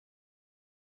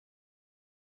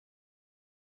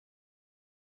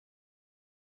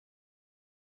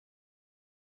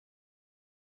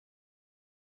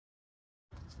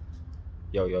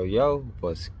Yo, yo, yo,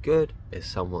 what's good? It's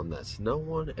someone that's no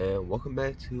one, and welcome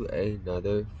back to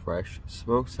another fresh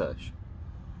smoke sesh.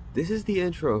 This is the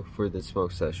intro for the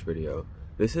smoke sesh video.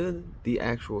 This is the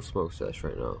actual smoke sesh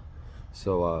right now.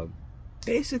 So,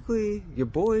 basically, your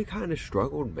boy kind of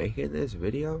struggled making this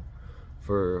video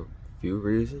for a few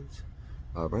reasons.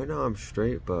 Right now I'm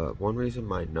straight, but one reason,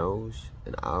 my nose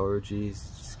and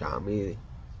allergies just got me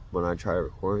when I tried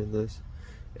recording this,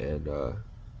 and a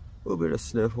little bit of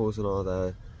sniffles and all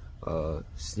that,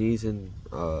 sneezing,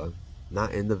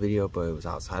 not in the video, but it was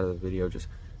outside of the video, just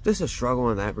a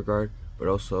struggle in that regard. But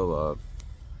also,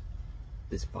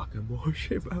 this fucking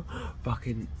bullshit, bro,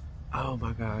 oh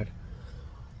my god.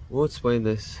 We'll explain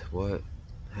this, what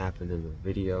happened in the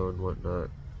video and whatnot.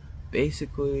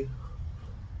 Basically,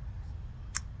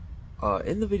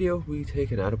 in the video, we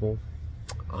take an edible,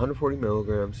 140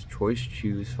 milligrams, choice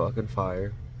chews, fucking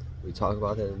fire. We talk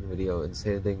about that in the video, and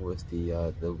same thing with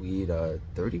the weed,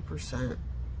 30%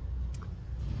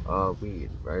 weed,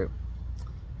 right,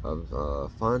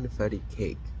 of confetti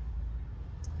cake.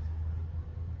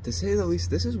 To say the least,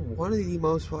 this is one of the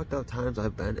most fucked up times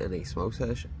I've been in a smoke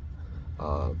session,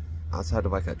 outside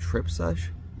of like a trip sesh,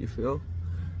 you feel,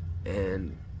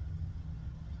 and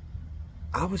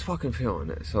I was fucking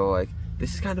feeling it. So like,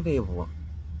 this is kind of a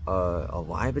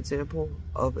live example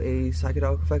of a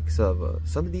psychedelic effects of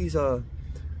some of these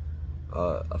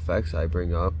effects I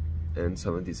bring up, and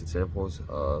some of these examples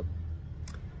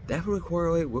definitely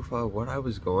correlate with what I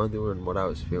was going through and what I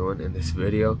was feeling in this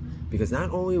video. Because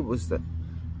not only was that,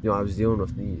 I was dealing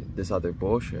with this other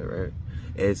bullshit, right?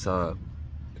 It's I'm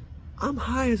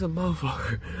high as a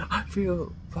motherfucker. I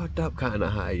feel fucked up, kind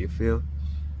of high, you feel?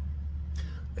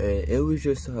 And it was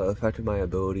just affecting my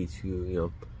ability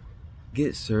to,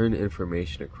 get certain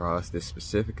information across, this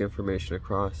specific information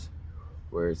across,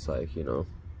 where it's like,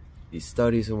 these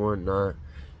studies and whatnot.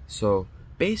 So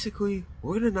basically,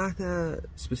 we're gonna knock that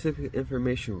specific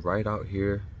information right out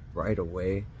here, right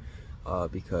away,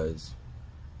 because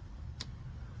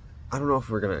I don't know if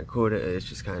we're gonna include it. It's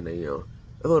just kind of,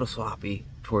 a little sloppy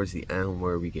towards the end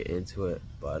where we get into it,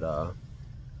 but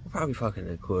we'll probably fucking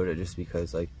include it just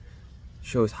because, like,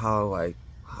 shows how it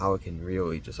can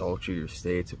really just alter your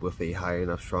states with a high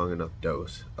enough, strong enough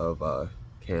dose of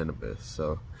cannabis.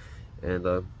 So,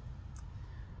 and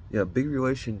yeah, big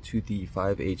relation to the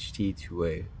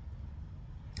 5-HT2A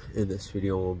in this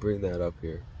video. We'll bring that up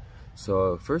here.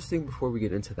 So first thing before we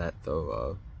get into that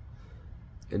though,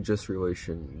 in just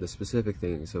relation, the specific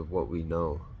things of what we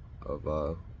know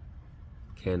of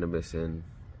cannabis in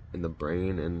the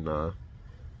brain, and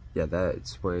yeah, that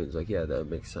explains, like, yeah, that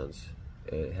makes sense.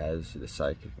 It has the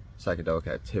psychedelic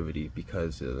activity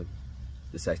because of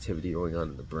this activity going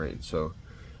on in the brain. So,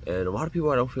 and a lot of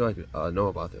people, I don't feel like know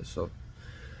about this. So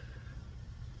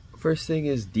first thing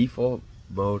is default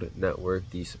mode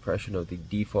network, the suppression of the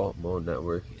default mode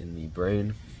network in the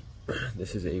brain.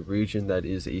 This is a region that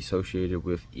is associated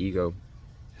with ego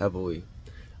heavily,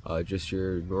 just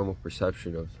your normal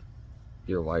perception of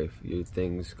your life, your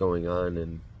things going on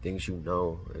and things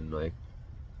and like,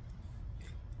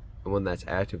 and when that's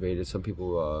activated, some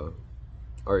people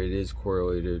or it is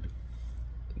correlated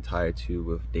and tied to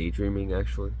with daydreaming,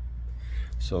 actually.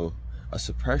 So a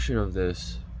suppression of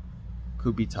this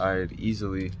could be tied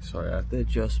easily. Sorry, I have to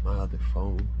adjust my other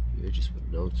phone here just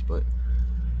with notes, but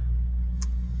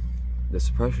the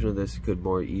suppression of this could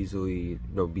more easily,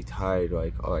 be tied,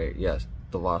 like, alright, yes,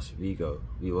 the loss of ego.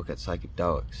 We look at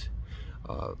psychedelics,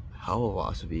 how a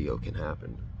loss of ego can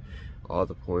happen, all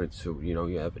the points. So,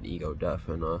 you have an ego death,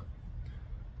 and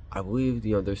I believe,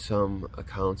 there's some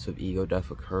accounts of ego death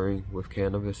occurring with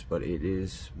cannabis, but it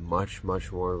is much,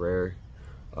 much more rare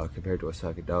compared to a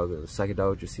psychedelic. The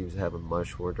psychedelic just seems to have a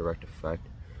much more direct effect,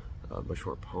 much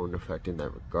more potent effect in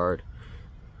that regard.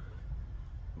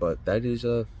 But that is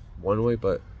one way.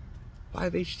 But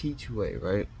 5-HT2A,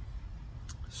 right?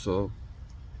 So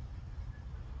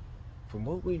from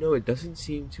what we know, it doesn't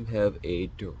seem to have a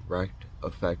direct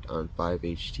effect on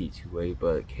 5-HT2A,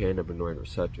 but cannabinoid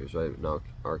receptors, right? Now,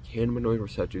 are cannabinoid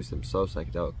receptors themselves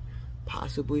psychedelic?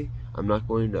 Possibly. I'm not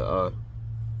going to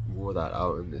rule that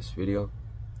out in this video,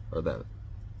 or that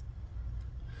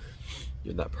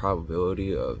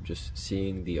probability of just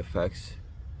seeing the effects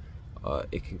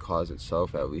it can cause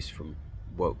itself, at least from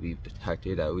what we've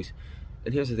detected, at least.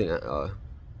 And here's the thing,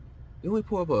 we only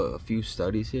pull up a few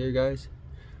studies here, guys.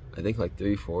 I think like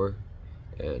 3-4,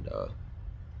 and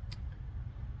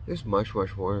there's much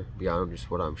more beyond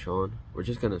just what I'm showing. We're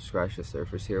just gonna scratch the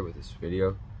surface here with this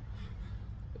video.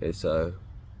 It's I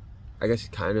guess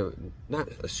kind of not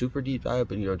a super deep dive,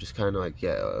 but just kind of like,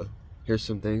 yeah, here's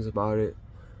some things about it.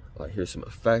 here's some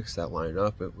effects that line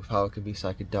up with how it can be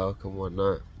psychedelic and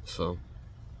whatnot. So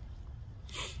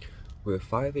with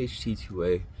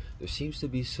 5-HT2A, there seems to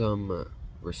be some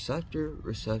receptor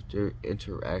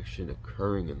interaction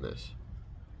occurring in this,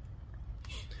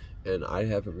 and I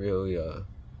haven't really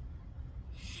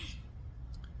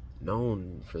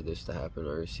known for this to happen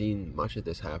or seen much of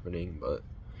this happening, but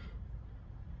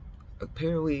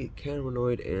apparently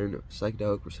cannabinoid and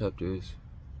psychedelic receptors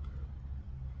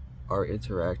are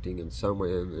interacting in some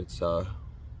way, and it's I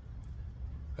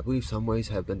believe some ways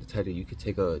have been detected. You could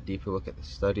take a deeper look at the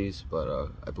studies, but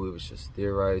I believe it's just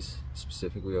theorized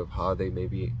specifically of how they may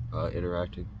be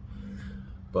interacting.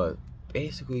 But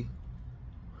basically,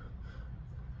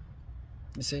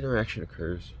 this interaction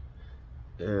occurs,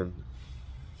 and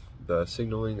the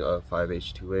signaling of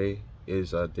 5-HT2A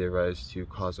is theorized to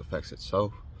cause effects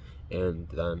itself, and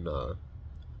then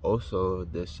also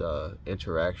this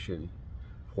interaction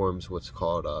forms what's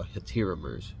called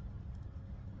heteromers.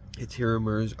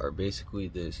 Heteromers are basically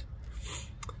this,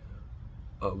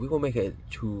 we won't make it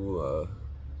too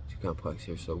complex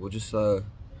here, so we'll just say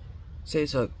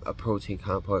it's a protein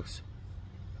complex,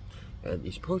 and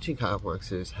these protein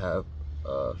complexes have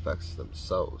effects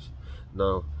themselves.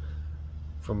 Now,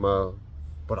 from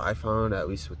what I found, at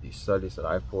least with these studies that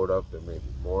I've pulled up, there may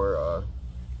be more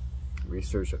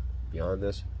research beyond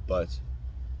this, but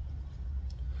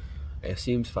it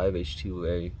seems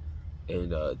 5-HT2A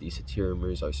and these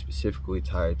heteromers are specifically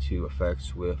tied to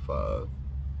effects with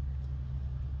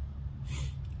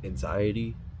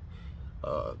anxiety,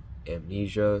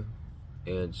 amnesia,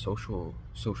 and social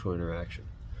interaction.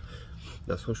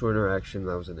 Now, social interaction,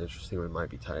 that was an interesting one, might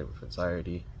be tied with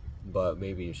anxiety, but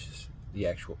maybe it's just the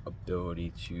actual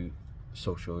ability to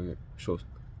socially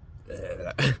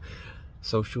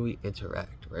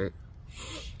interact, right?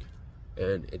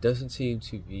 And it doesn't seem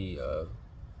to be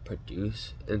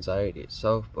produce anxiety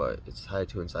itself, but it's tied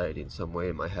to anxiety in some way.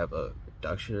 It might have a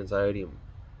reduction in anxiety, and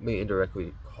may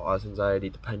indirectly cause anxiety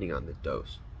depending on the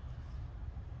dose.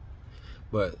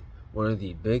 But one of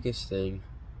the biggest thing,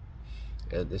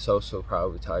 and this also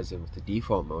probably ties in with the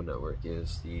default mode network,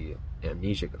 is the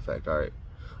amnesic effect. Alright,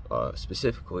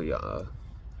 specifically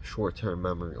short-term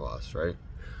memory loss, right?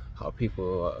 How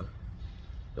people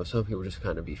you know, some people just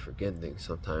kind of be forgetting things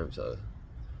sometimes.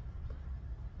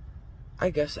 I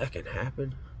guess that can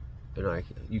happen, and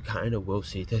you kind of will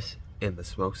see this in the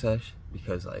smoke sesh,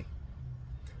 because like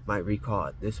my recall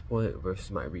at this point versus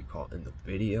my recall in the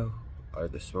video or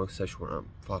the smoke sesh where I'm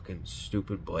fucking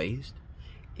stupid blazed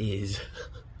is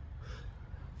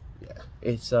yeah,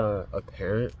 it's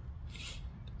apparent.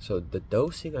 So the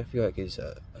dosing, I feel like, is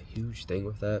a huge thing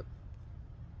with that,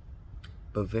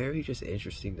 but very just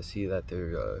interesting to see that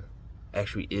there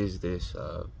actually is this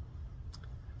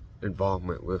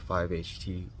involvement with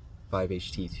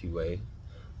 5-HT2A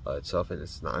itself, and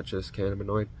it's not just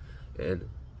cannabinoid.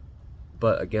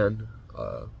 But again,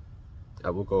 I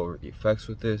will go over the effects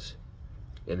with this,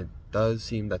 and it does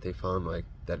seem that they found like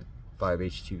that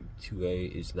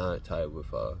 5-HT2A is not tied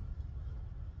with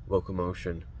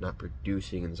locomotion, not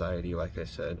producing anxiety, like I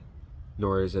said,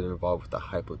 nor is it involved with the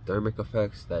hypothermic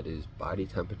effects, that is body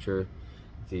temperature,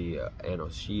 the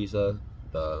anesthesia,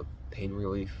 the pain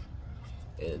relief,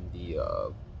 and the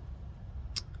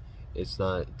it's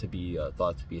not to be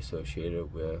thought to be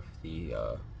associated with the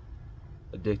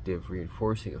addictive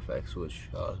reinforcing effects, which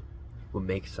would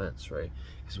make sense, right?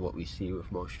 Because what we see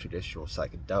with most traditional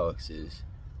psychedelics is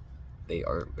they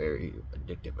aren't very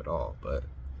addictive at all. But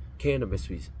cannabis,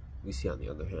 we see on the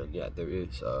other hand, yeah, there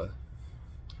is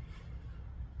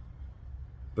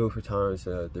build for tolerance,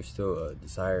 there's still a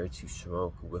desire to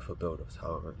smoke with a build of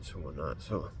tolerance and whatnot.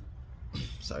 So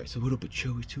sorry, it's a little bit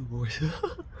chilly too, boys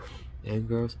and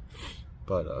girls,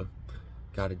 but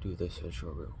gotta do this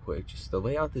intro real quick just to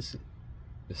lay out this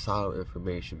solid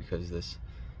information, because this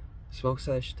smoke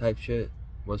sesh type shit,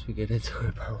 once we get into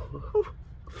it, bro,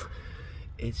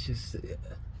 it's just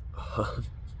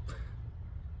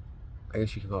I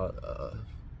guess you can call it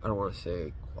I don't want to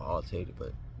say qualitative,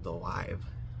 but the live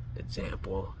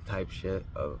example type shit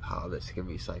of how this can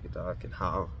be psychedelic and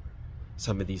how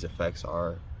some of these effects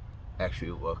are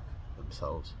actually look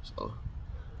themselves. So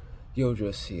you'll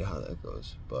just see how that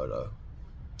goes. But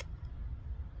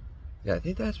yeah, I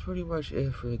think that's pretty much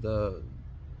it for the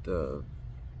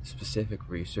specific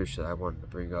research that I wanted to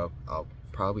bring up. I'll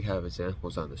probably have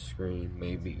examples on the screen,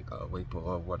 maybe link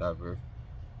below, whatever.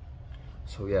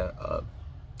 So yeah,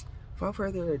 without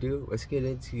further ado, let's get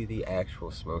into the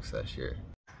actual smoke sesh here.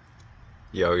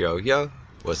 Yo,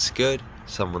 what's good?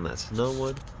 Someone that's no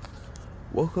one.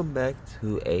 Welcome back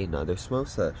to another smoke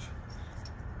sesh.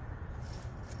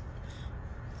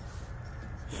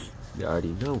 You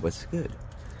already know what's good.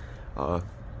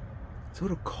 It's a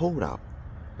little cold out.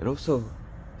 And also,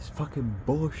 it's fucking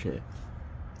bullshit.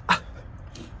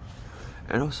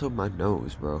 And also my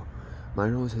nose, bro. My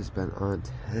nose has been on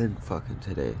 10 fucking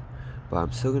today. But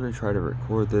I'm still gonna try to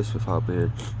record this without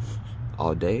being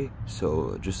all day.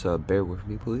 So just bear with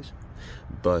me, please.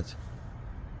 But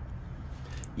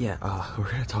yeah, we're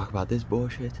gonna talk about this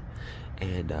bullshit.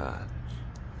 And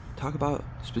talk about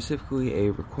specifically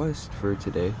a request for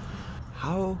today.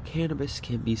 How cannabis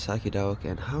can be psychedelic,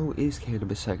 and how is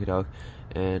cannabis psychedelic,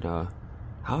 and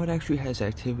how it actually has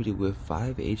activity with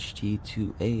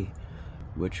 5-HT2A,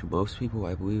 which most people,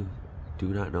 I believe, do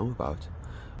not know about.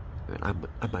 And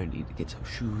I might need to get some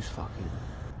shoes, fucking.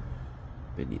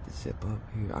 I need to zip up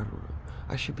here, I don't know.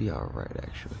 I should be alright,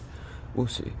 actually. We'll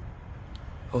see.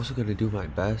 Also gonna do my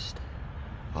best.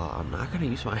 I'm not gonna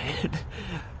use my hand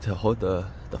to hold the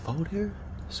phone here.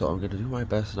 So I'm gonna do my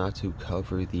best not to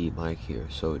cover the mic here.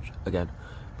 So again,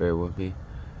 bear with me.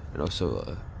 And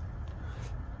also,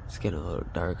 it's getting a little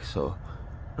dark, so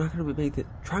I'm not gonna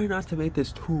try not to make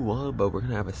this too long, but we're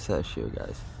gonna have a sesh here,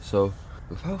 guys. So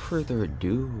without further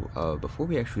ado, before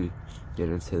we actually get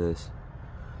into this,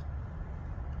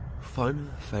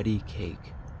 funfetti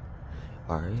cake.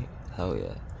 Alright, hell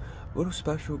yeah. A little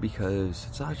special because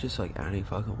it's not just like any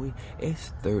fucking weed,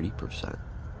 it's 30%.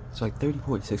 It's like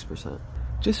 30.6%.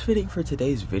 Just fitting for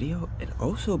today's video. And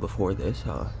also before this,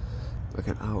 like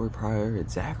an hour prior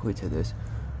exactly to this,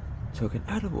 took an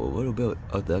edible, a little bit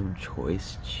of them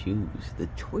choice chews. The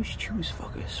choice chews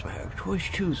fucking swag. Choice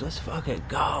chews, let's fucking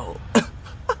go.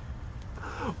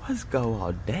 Let's go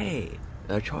all day.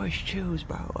 The choice chews,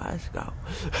 bro, let's go.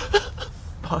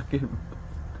 Fucking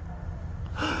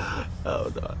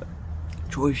oh no.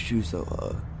 Choice chews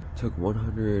though, took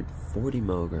 140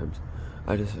 milligrams.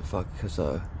 I just said fuck, because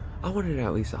I wanted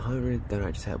at least 100, then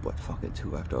I just had, what, fucking 2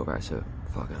 left over. I said,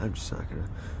 fuck it, I'm just not gonna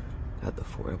have the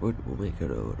 4. We'll make it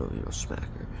a little, you know,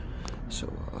 smacker.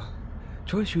 So,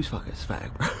 choice shoes fucking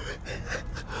smack, bro.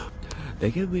 They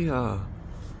give me,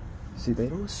 see, they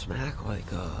don't smack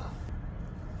like,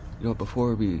 you know,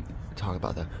 before we talk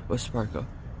about that, let's spark up.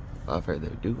 Without further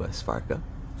ado, let's spark up.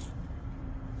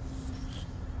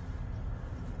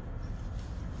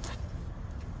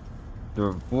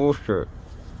 They're bullshit.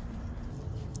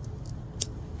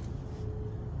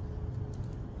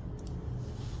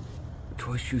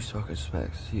 Choice juice fucking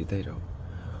smacks. See, they don't.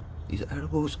 These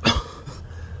edibles,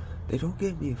 they don't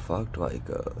get me fucked like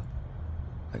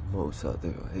most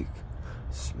other like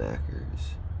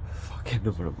smackers. Fucking,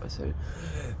 what am I saying?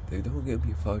 They don't get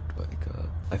me fucked like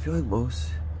I feel like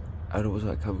most edibles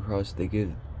I come across, they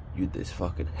give you this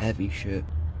fucking heavy shit,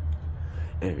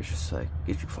 and it's just like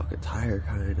get you fucking tired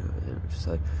kind of, and it's just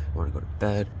like you want to go to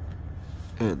bed,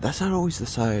 and that's not always the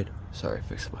side. Sorry,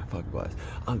 fixing my fucking glass.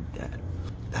 I'm dead.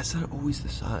 That's not always the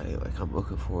side like I'm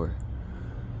looking for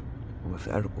with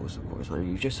edibles, of course. I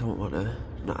mean, you just don't want to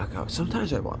knock out.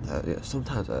 Sometimes I want that, yeah.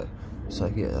 Sometimes it's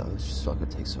like, yeah, let's just fucking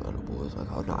take some edibles.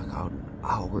 Like, I'll knock out an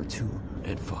hour or 2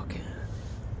 and fucking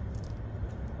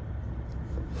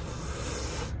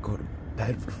go to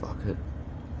bed for fucking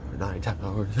 9-10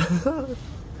 hours.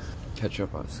 Catch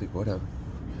up on sleep, whatever.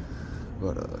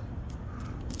 But,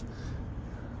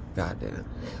 goddamn,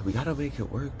 we gotta make it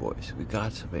work, boys. We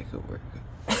got to make it work.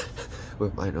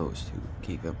 With my nose, too.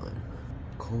 Keep in mind.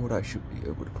 Cold, I should be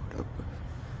able to put up with.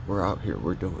 We're out here.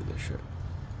 We're doing this shit.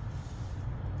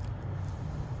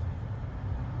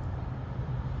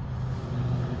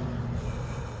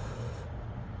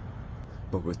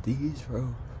 But with these,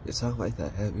 bro, it's not like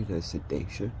that heaviness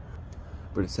sedation,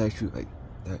 but it's actually like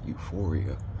that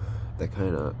euphoria, that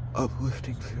kind of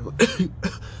uplifting feeling.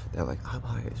 That like I'm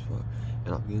high as fuck,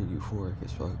 and I'm getting euphoric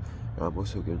as fuck, and I'm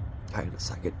also getting kind of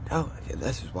psychedelic, and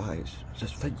this is why it's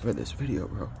just fitting for this video,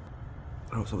 bro.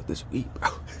 And also with this weed, bro.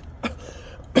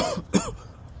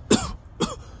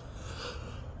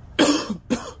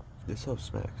 This stuff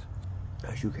smacks,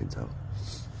 as you can tell.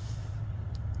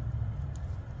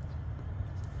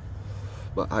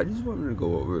 But I just wanted to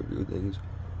go over a few things,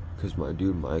 because my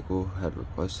dude Michael had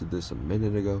requested this a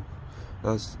minute ago,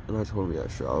 and I told him, yeah,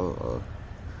 sure, I'll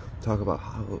talk about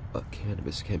how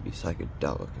cannabis can be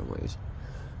psychedelic in ways,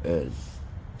 and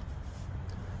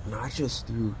not just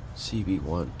through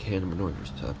CB1 cannabinoid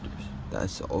receptors.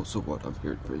 That's also what I'm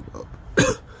here to bring up,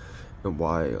 and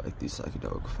why like these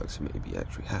psychedelic effects may be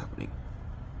actually happening.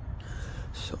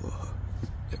 So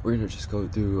we're gonna just go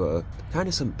through kind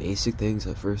of some basic things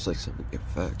at first, like some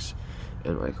effects,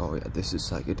 and like, oh yeah, this is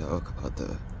psychedelic about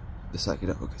the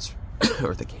psychedelic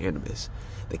or the cannabis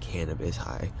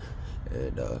high,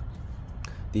 and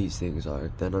these things are.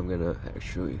 Then I'm gonna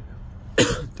actually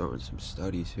throw in some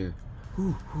studies here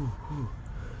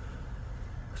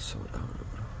So down.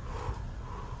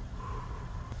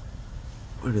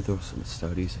 I'm gonna throw some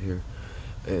studies here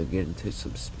and get into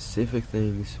some specific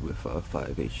things with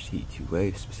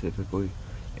 5-HT2A specifically,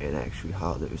 and actually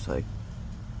how there's like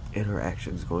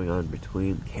interactions going on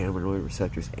between cannabinoid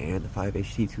receptors and the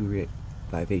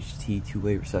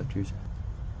 5-HT2A receptors.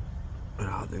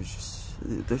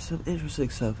 There's some interesting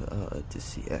stuff to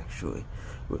see actually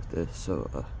with this.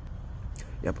 So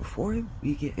yeah, before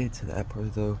we get into that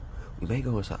part though, we may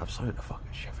go inside. I'm starting to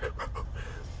fucking shiver, bro.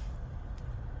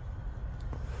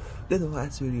 Then the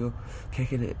last video,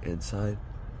 kicking it inside.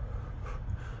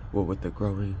 Well, with the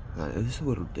growing, it's a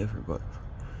little different, but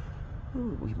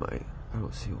we might. I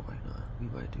don't see why not. We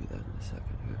might do that in a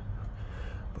second here.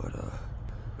 But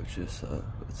let's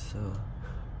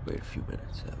wait a few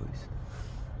minutes at least.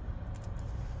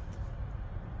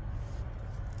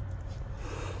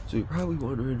 So you're probably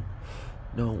wondering,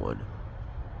 no one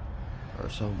or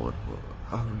someone,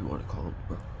 however you want to call them,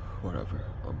 bro, whatever,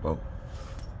 on both.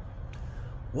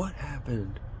 What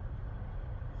happened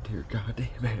to your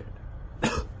goddamn hand?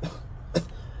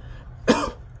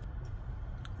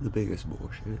 The biggest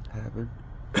bullshit happened.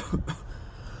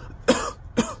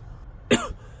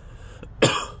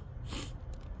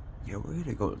 Yeah, we're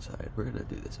gonna go inside. We're gonna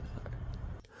do this inside.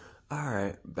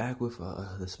 Alright, back with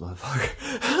this motherfucker.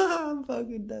 I'm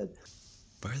fucking dead.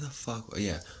 Where the fuck?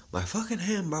 Yeah, my fucking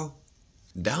hand, bro.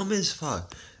 Dumb as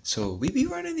fuck. So we be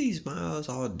running these miles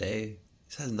all day.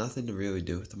 This has nothing to really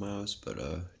do with the miles, but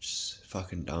just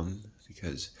fucking dumb,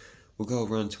 because we'll go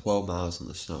run 12 miles in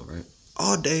the snow, right?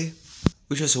 All day.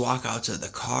 We just walk out to the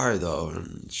car though,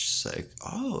 and it's just like,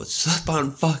 oh, slip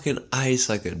on fucking ice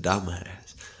like a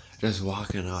dumbass. Just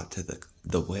walking out to the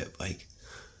whip, like,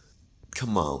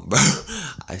 come on, bro.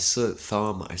 I slipped, fell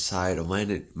on my side, and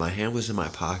landed. My hand was in my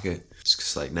pocket. It's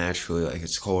just like naturally, like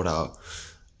it's cold out.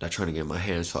 Not trying to get my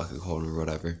hands fucking cold or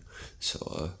whatever.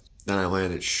 So then I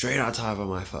landed straight on top of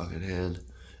my fucking hand,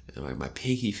 and like my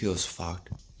pinky feels fucked.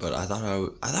 But I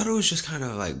thought it was just kind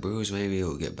of like bruised. Maybe it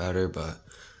would get better, but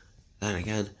then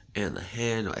again, and the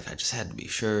hand, like I just had to be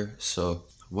sure. So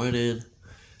went in,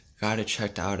 got it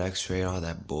checked out, X-rayed, all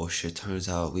that bullshit. Turns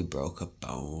out we broke a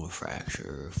bone,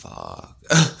 fracture. Fuck,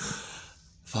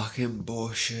 fucking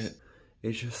bullshit.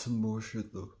 It's just some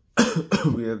bullshit though.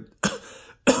 we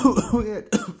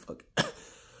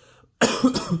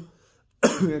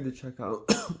had to check out.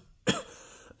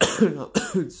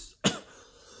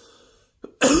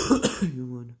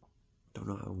 Don't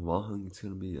know how long it's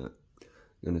gonna be yet.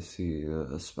 Gonna see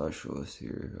a specialist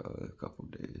here a couple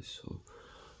days, so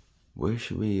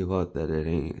wish me luck that it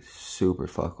ain't super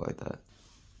fucked like that,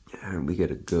 and we get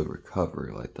a good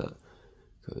recovery like that.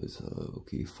 Cause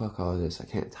okay, fuck all this. I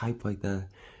can't type like that,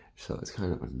 so it's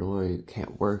kind of annoying.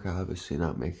 Can't work, obviously,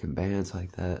 not making bands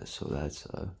like that. So that's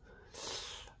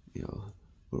you know,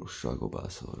 a little struggle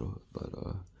bus, a little, but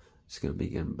it's gonna be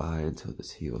getting by until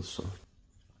this heals. So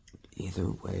either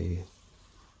way,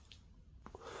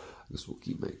 I guess we'll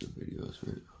keep making videos,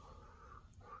 right?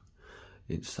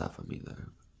 Ain't stopping me there.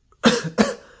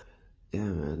 Yeah,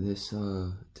 man. This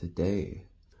today,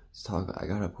 let's talk. I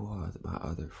gotta pull out my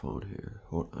other phone here.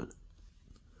 Hold on.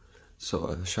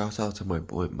 So shout out to my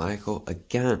boy Michael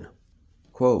again.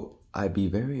 Quote: I'd be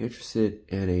very interested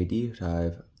in a deep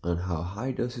dive on how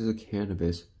high doses of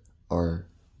cannabis or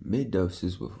mid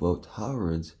doses with low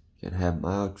tolerance can have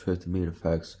mild tryptamine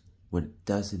effects when it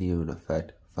doesn't even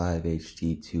affect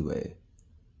 5-HT2A.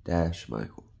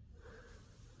 Michael.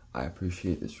 I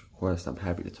appreciate this request. I'm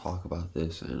happy to talk about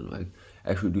this and like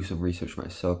actually do some research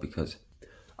myself, because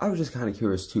I was just kind of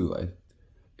curious too. Like,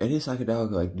 any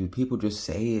psychedelic, like, do people just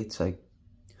say it's like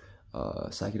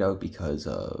psychedelic because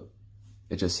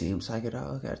it just seems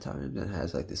psychedelic at times and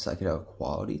has like this psychedelic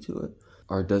quality to it,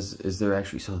 or is there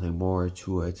actually something more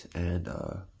to it? And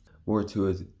more to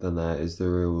it than that, is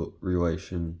there a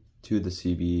relation to the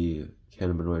CB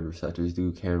cannabinoid receptors?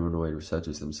 Do cannabinoid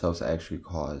receptors themselves actually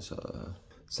cause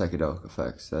psychedelic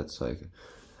effects? That's like,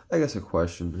 I guess, a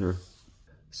question here.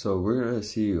 So we're gonna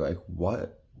see like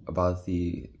what about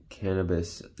the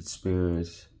cannabis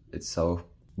experience itself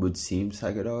would seem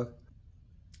psychedelic.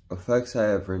 Effects I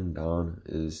have written down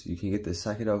is you can get the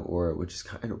psychedelic aura, which is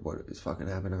kind of what is fucking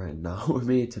happening right now with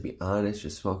me, to be honest.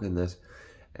 Just smoking this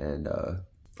and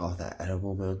all that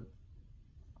edible, man.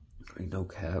 Like, no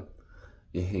cap.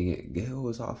 You can get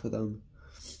giggles off of them,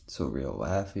 so real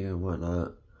laughing and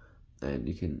whatnot, and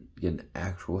you can get an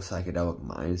actual psychedelic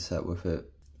mindset with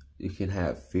it. You can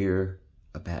have fear,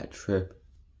 a bad trip.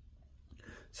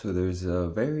 So there's a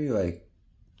very like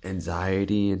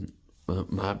anxiety and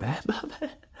my bad.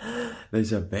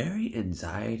 There's a very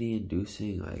anxiety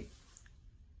inducing like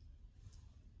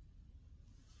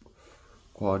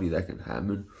quality that can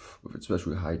happen with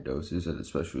especially high doses, and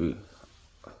especially,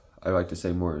 I like to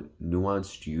say, more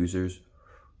nuanced users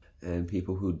and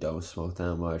people who don't smoke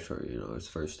that much, or, you know, it's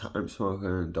first time smoking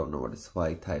and don't know what it's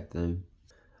like type thing.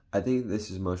 I think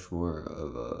this is much more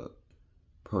of a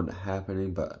prone to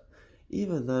happening, but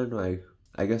even then, like,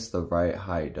 I guess the right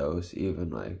high dose, even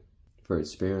like for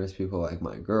experienced people like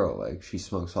my girl, like she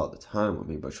smokes all the time with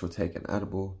me, but she'll take an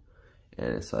edible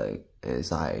and it's like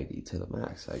anxiety to the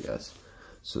max, I guess.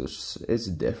 So it's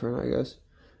different, I guess,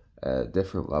 at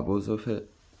different levels of it.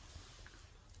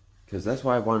 Because that's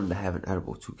why I wanted to have an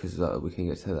edible too, because we can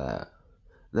get to that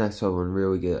next, so when we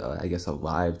really get, I guess, a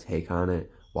live take on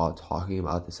it while talking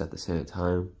about this at the same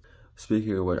time.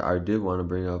 Speaking of what, I did want to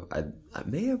bring up, I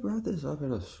may have brought this up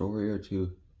in a story or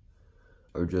two,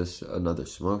 or just another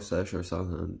smoke session or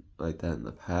something like that in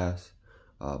the past.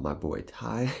 My boy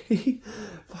Ty,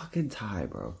 fucking Ty,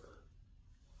 bro.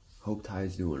 Hope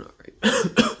Ty's doing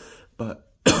alright.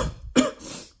 But,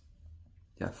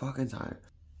 yeah, fucking Ty.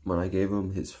 When I gave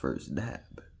him his first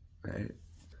dab, right?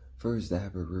 First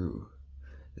dabberoo.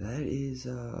 That is,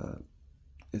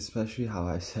 especially how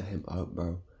I set him up,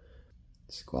 bro.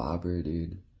 Squabber,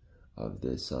 dude, of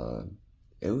this,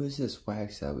 it was this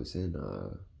wax that was in,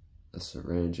 a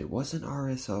syringe. It wasn't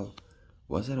RSO,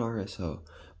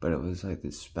 but it was like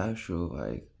this special,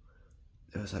 like,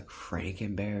 it was like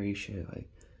Frankenberry shit, like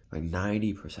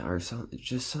 90% or something,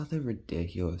 just something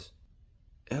ridiculous.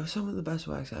 It was some of the best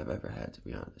wax I've ever had, to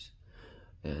be honest.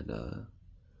 And,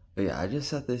 but yeah, I just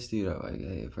set this dude up, like,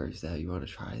 hey, first dab, you want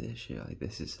to try this shit? Like,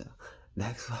 this is the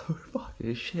next level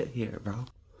fucking shit here, bro.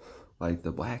 Like,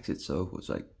 the wax itself was,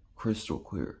 like, crystal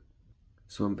clear.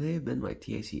 So it may have been, like,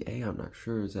 THCA, I'm not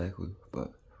sure exactly,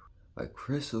 but, like,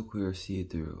 crystal clear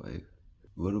see-through, like,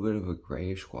 a little bit of a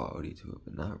grayish quality to it,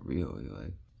 but not really,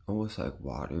 like, almost like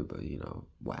water, but, you know,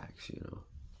 wax, you know.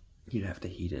 You'd have to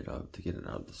heat it up to get it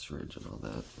out of the syringe and all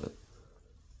that,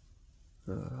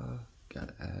 but,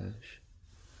 got ash.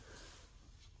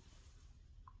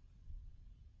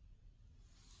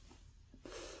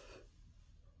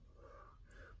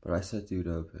 But I set dude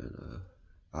up, and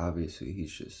obviously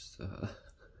he's just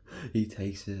he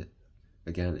takes it.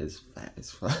 Again, it's fat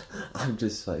as fuck. I'm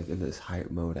just like in this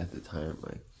hype mode at the time,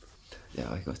 like,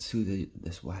 yeah, like, let's do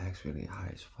this wax really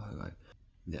high as fuck. Like,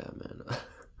 yeah, man.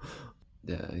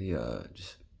 Yeah, he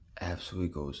just absolutely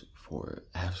goes for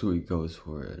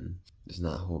it, and does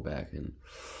not hold back and,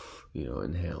 you know,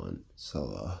 inhaling.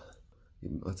 So he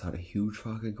lets out a huge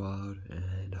fucking cloud,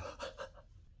 and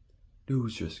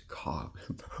dude's just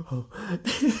coughing, bro.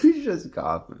 He's just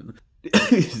coughing.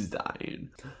 He's dying.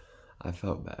 I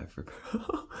felt bad for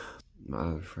bro. My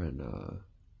other friend,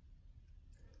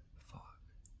 fuck.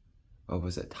 What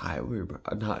was it? Tyler, bro?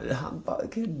 I'm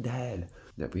fucking dead.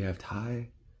 That we have Ty,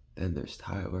 then there's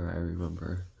Tyler, I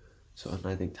remember. So, and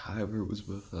I think Tyler was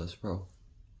with us, bro.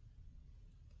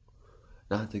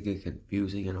 Not to get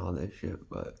confusing and all that shit,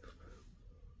 but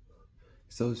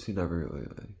those two never really,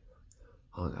 like,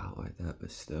 hung out like that,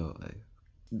 but still, like,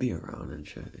 be around and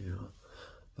shit, you know.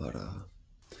 But,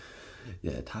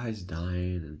 yeah, Ty's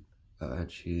dying, and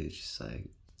eventually it's just like,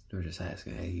 we're just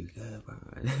asking, hey, you good, bro?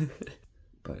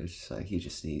 But it's just like, he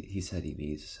said he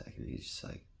needs a second. He's just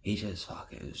like, he just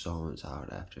fucking zones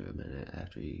out after a minute,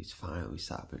 after he's finally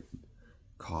stopping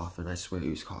coughing. I swear he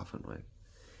was coughing like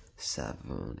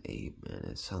 7, 8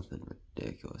 minutes, something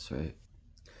ridiculous, right?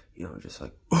 You know, just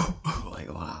like,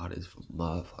 like loud as a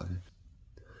motherfucker.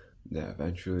 Yeah,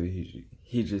 eventually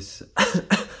he just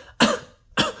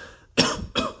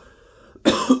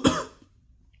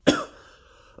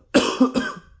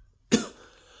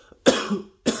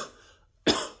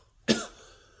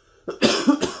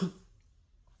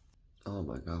oh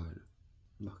my god,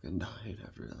 I'm fucking dying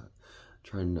after that.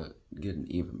 Trying to get an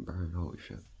even burn, holy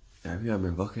shit. I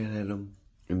remember looking at him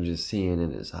and just seeing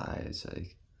in his eyes,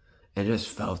 like, and just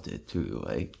felt it too,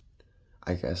 like,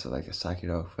 I guess like a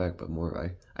psychedelic effect, but more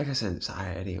like, I guess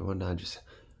anxiety and whatnot, just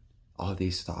all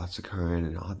these thoughts occurring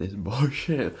and all this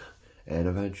bullshit. And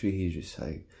eventually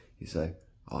he's like,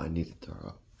 oh, I need to throw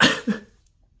up.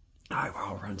 Alright, well,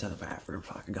 I'll run to the bathroom,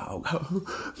 fucking go,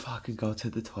 fucking go to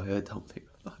the toilet, don't make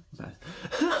a fucking mess.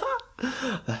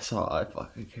 That's all I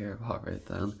fucking care about right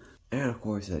then. And of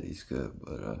course that he's good,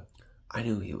 but I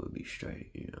knew he would be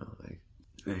straight, you know, like,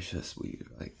 it's just weird,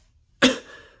 like,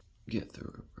 get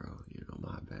through it, bro, you know,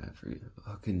 my bad for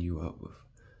hooking you up with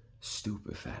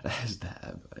stupid fat ass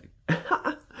dab,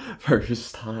 like,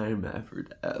 first time ever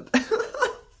dab.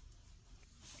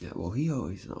 Yeah, well, he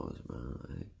always knows, man,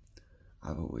 like,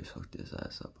 I've always hooked his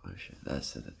ass up on shit,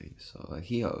 that's the thing, so, like,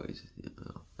 he always, you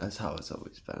know, that's how it's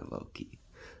always been,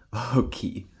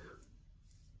 low-key.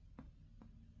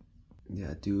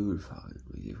 Yeah, dude, fucking,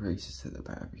 when he races to the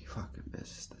bathroom, he fucking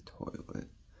misses the toilet.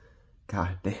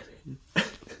 God damn it.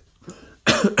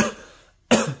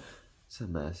 It's a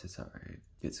mess, it's alright.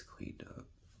 Gets cleaned up.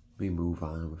 We move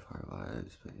on with our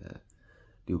lives, but yeah,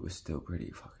 dude was still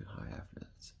pretty fucking high after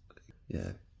that.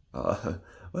 Yeah.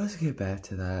 Let's get back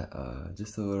to that.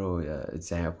 Just a little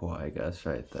example, I guess,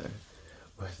 right there.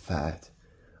 With that,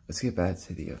 let's get back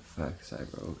to the effects I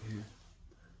wrote here.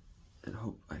 And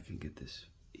hope I can get this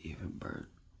even burnt.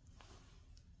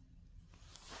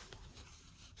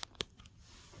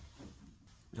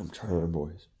 I'm trying,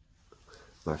 boys.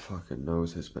 My fucking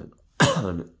nose has been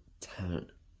on 10.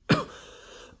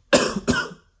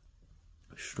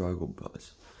 Struggle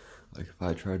bus. Like, if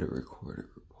I try to record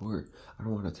a report, I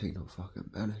don't want to take no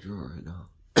fucking Benadryl right now.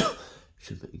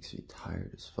 Shit makes me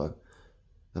tired as fuck.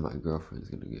 Then my girlfriend's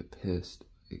gonna get pissed.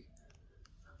 Like,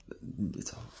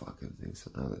 it's all fucking thing.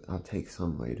 So I'll take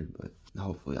some later, but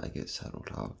hopefully I get settled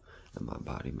out and my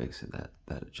body makes it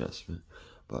that adjustment.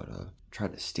 But try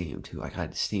to steam too. Like, I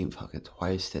had to steam fucking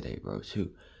twice today, bro,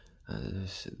 too.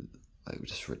 This is like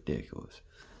just ridiculous.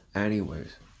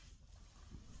 Anyways.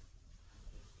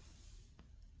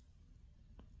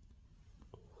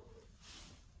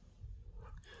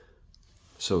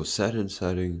 So set and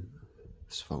setting.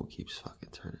 This phone keeps fucking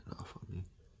turning off on me.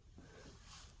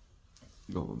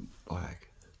 Going black.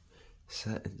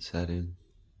 Set and setting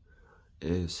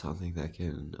is something that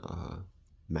can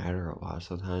matter a lot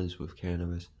sometimes with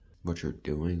cannabis. What you're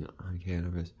doing on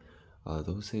cannabis.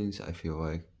 Those things I feel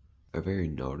like are very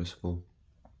noticeable.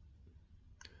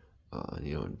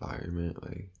 Environment,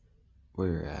 like where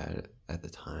you're at the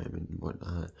time and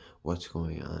whatnot, what's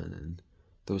going on, and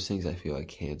those things I feel like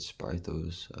can spark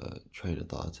those train of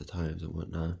thoughts at times and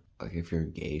whatnot. Like if you're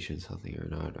engaged in something or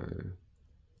not, or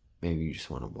maybe you just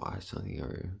want to watch something,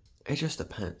 or it just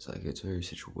depends. Like it's very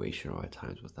situational at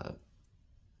times with that.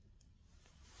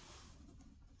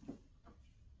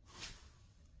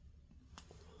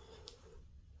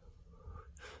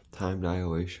 Time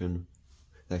dilation,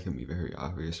 that can be very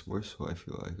obvious, more so I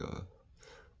feel like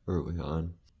early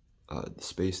on. The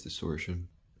space distortion,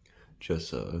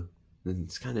 just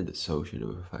it's kind of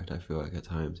dissociative effect I feel like at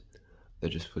times, that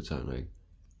just puts on like,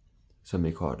 some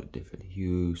may call it a different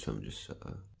hue, some just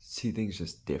see things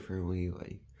just differently,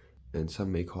 like, and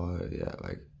some may call it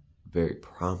like very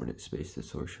prominent space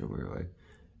distortion where like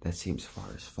that seems far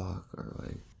as fuck, or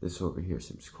like this over here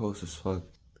seems close as fuck.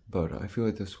 But I feel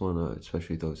like this one,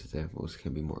 especially those examples,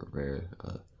 can be more rare.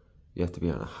 You have to be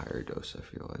on a higher dose, I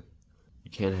feel like.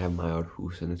 You can't have mild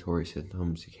hallucinatory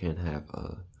symptoms. You can't have,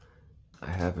 I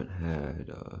haven't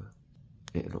had,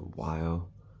 it in a while,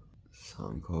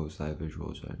 some closed eye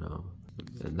visuals right now.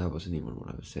 And that wasn't even what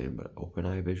I was saying, but open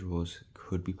eye visuals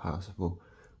could be possible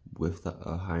with the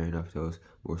higher enough dose,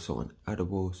 more so on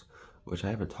edibles, which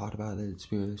I haven't talked about that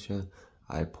experience yet.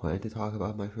 I plan to talk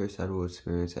about my first edible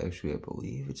experience. Actually, I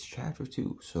believe it's chapter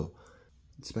 2, so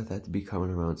expect that to be coming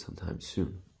around sometime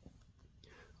soon.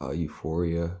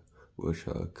 Euphoria, which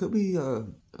could be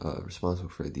responsible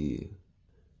for could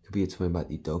be explained by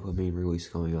the dopamine release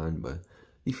going on, but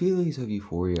the feelings of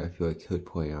euphoria I feel like could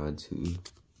play on to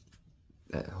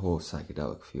that whole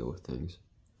psychedelic feel of things.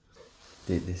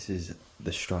 This is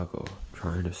the struggle,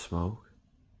 trying to smoke,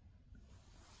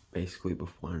 basically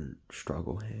with one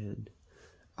struggle hand.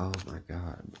 Oh my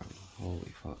god, bro.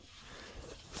 Holy fuck.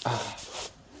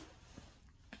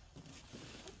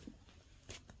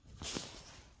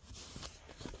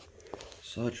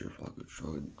 Such a fucking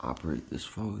struggle to operate this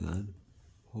phone, then.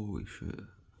 Holy shit.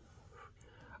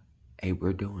 Hey,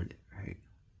 we're doing it, right?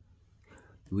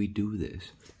 We do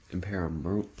this.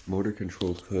 Impairment motor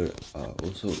control could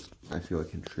also, I feel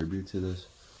like, contribute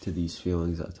to these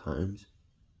feelings at times.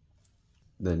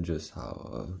 Than just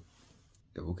how,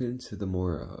 we'll get into the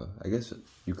more, I guess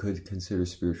you could consider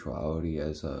spirituality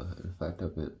as an effect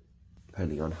of it,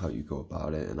 depending on how you go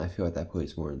about it, and I feel like that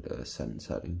plays more into set and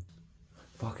setting.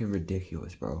 Fucking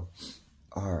ridiculous, bro.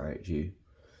 Alright, G.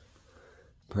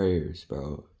 Prayers,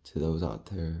 bro, to those out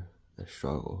there that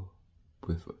struggle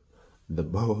with the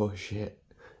bullshit,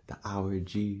 the hour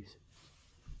G's.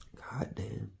 God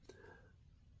damn.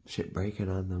 Shit breaking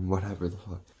on them, whatever the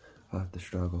fuck. Fuck the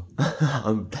struggle.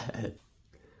 I'm dead.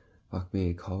 Fuck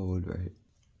me cold, right?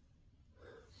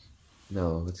 Now,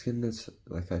 let's get into,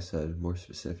 like I said, more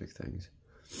specific things.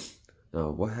 Now,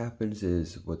 what happens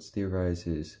is, what's theorized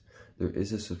is, there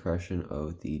is a suppression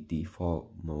of the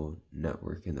default mode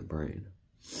network in the brain.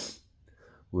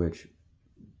 Which,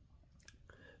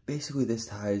 basically this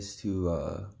ties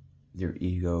to your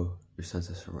ego, your sense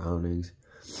of surroundings.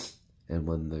 And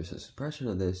when there's a suppression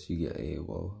of this, you get a,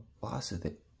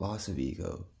 loss of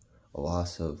ego, a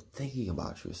loss of thinking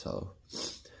about yourself,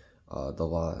 the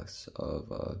loss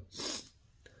of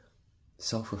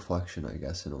self-reflection, I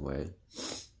guess, in a way.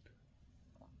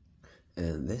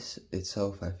 And this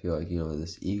itself, I feel like, you know,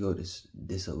 this ego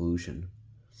disillusion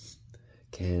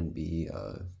can be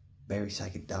very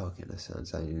psychedelic in a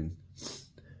sense. I mean,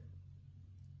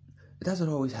 it doesn't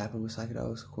always happen with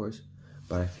psychedelics, of course,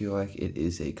 but I feel like it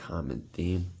is a common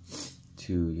theme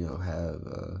to, you know, have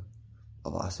a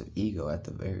loss of ego at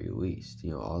the very least, you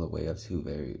know, all the way up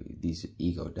to these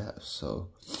ego deaths.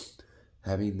 So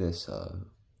having this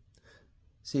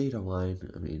seed of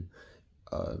mine, I mean,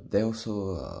 they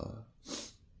also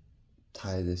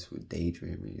tie this with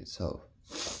daydreaming itself.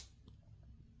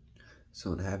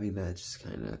 So in having that just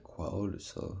kind of quelled,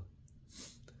 so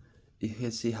you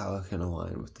can see how it can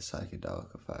align with the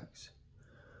psychedelic effects.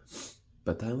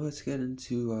 But then let's get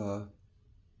into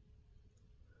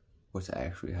what's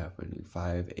actually happening.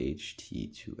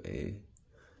 5-HT2A.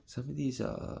 Some of these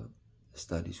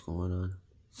studies going on.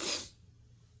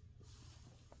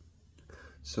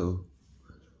 So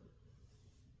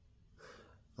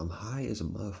I'm high as a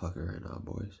motherfucker right now,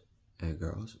 boys and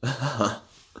girls.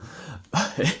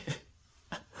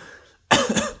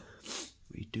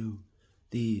 We do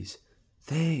these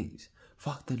things.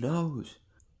 Fuck the nose.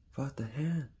 Fuck the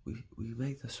hand. We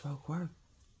make the smoke work.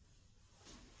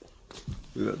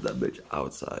 We got that bitch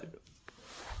outside.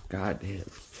 Goddamn.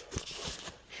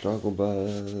 Struggle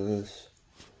bus.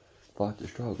 Fuck the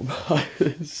struggle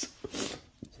bus.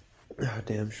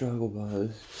 Goddamn struggle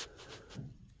bus.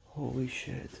 Holy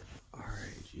shit.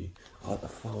 Alright, G. Oh, the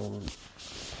phone.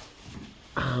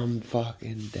 I'm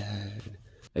fucking dead.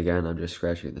 Again, I'm just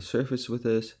scratching the surface with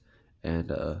this.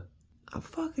 And, I'm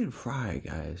fucking fried,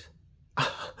 guys.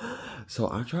 So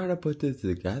I'm trying to put this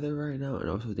together right now and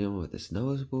also dealing with this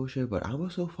nose bullshit, but I'm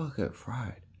also fucking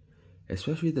fried.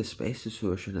 Especially the space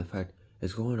distortion effect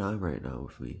is going on right now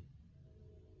with me.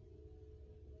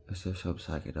 Is there some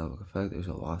psychedelic effect? There's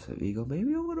a loss of ego.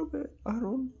 Maybe a little bit. I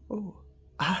don't know.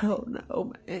 I don't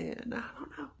know, man. I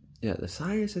don't know. Yeah, the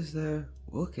science is there.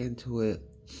 Look into it.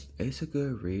 It's a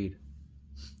good read.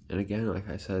 And again, like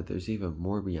I said, there's even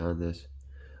more beyond this.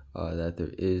 That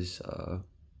there is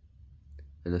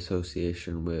an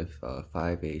association with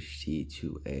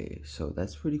 5-HT2A. So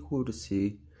that's pretty cool to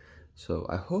see. So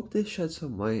I hope this shed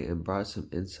some light and brought some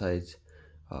insights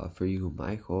for you,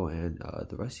 Michael, and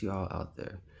the rest of y'all out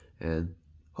there. And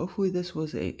hopefully this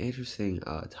was an interesting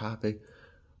topic.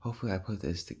 Hopefully I put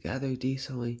this together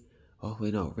decently.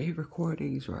 Hopefully no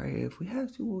re-recordings, right? If we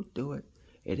have to, we'll do it.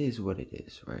 It is what it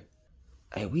is, right?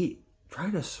 Hey, we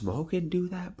trying to smoke and do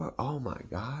that, but oh my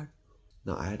god.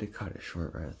 No, I had to cut it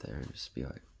short right there and just be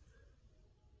like,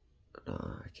 no,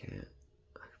 I can't.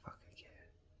 I fucking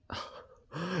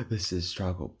can't. This is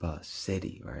Struggle Bus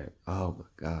City, right? Oh my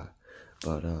god.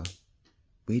 But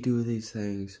we do these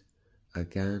things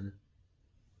again.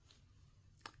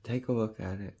 Take a look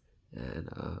at it, and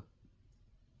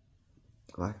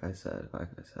like I said, I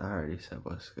already said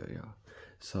what's good, y'all.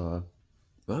 So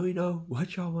let me know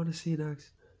what y'all want to see next.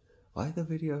 Like the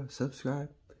video, subscribe.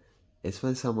 It's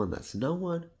been someone that's no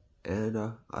one, and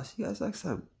I'll see you guys next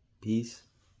time. Peace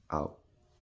out.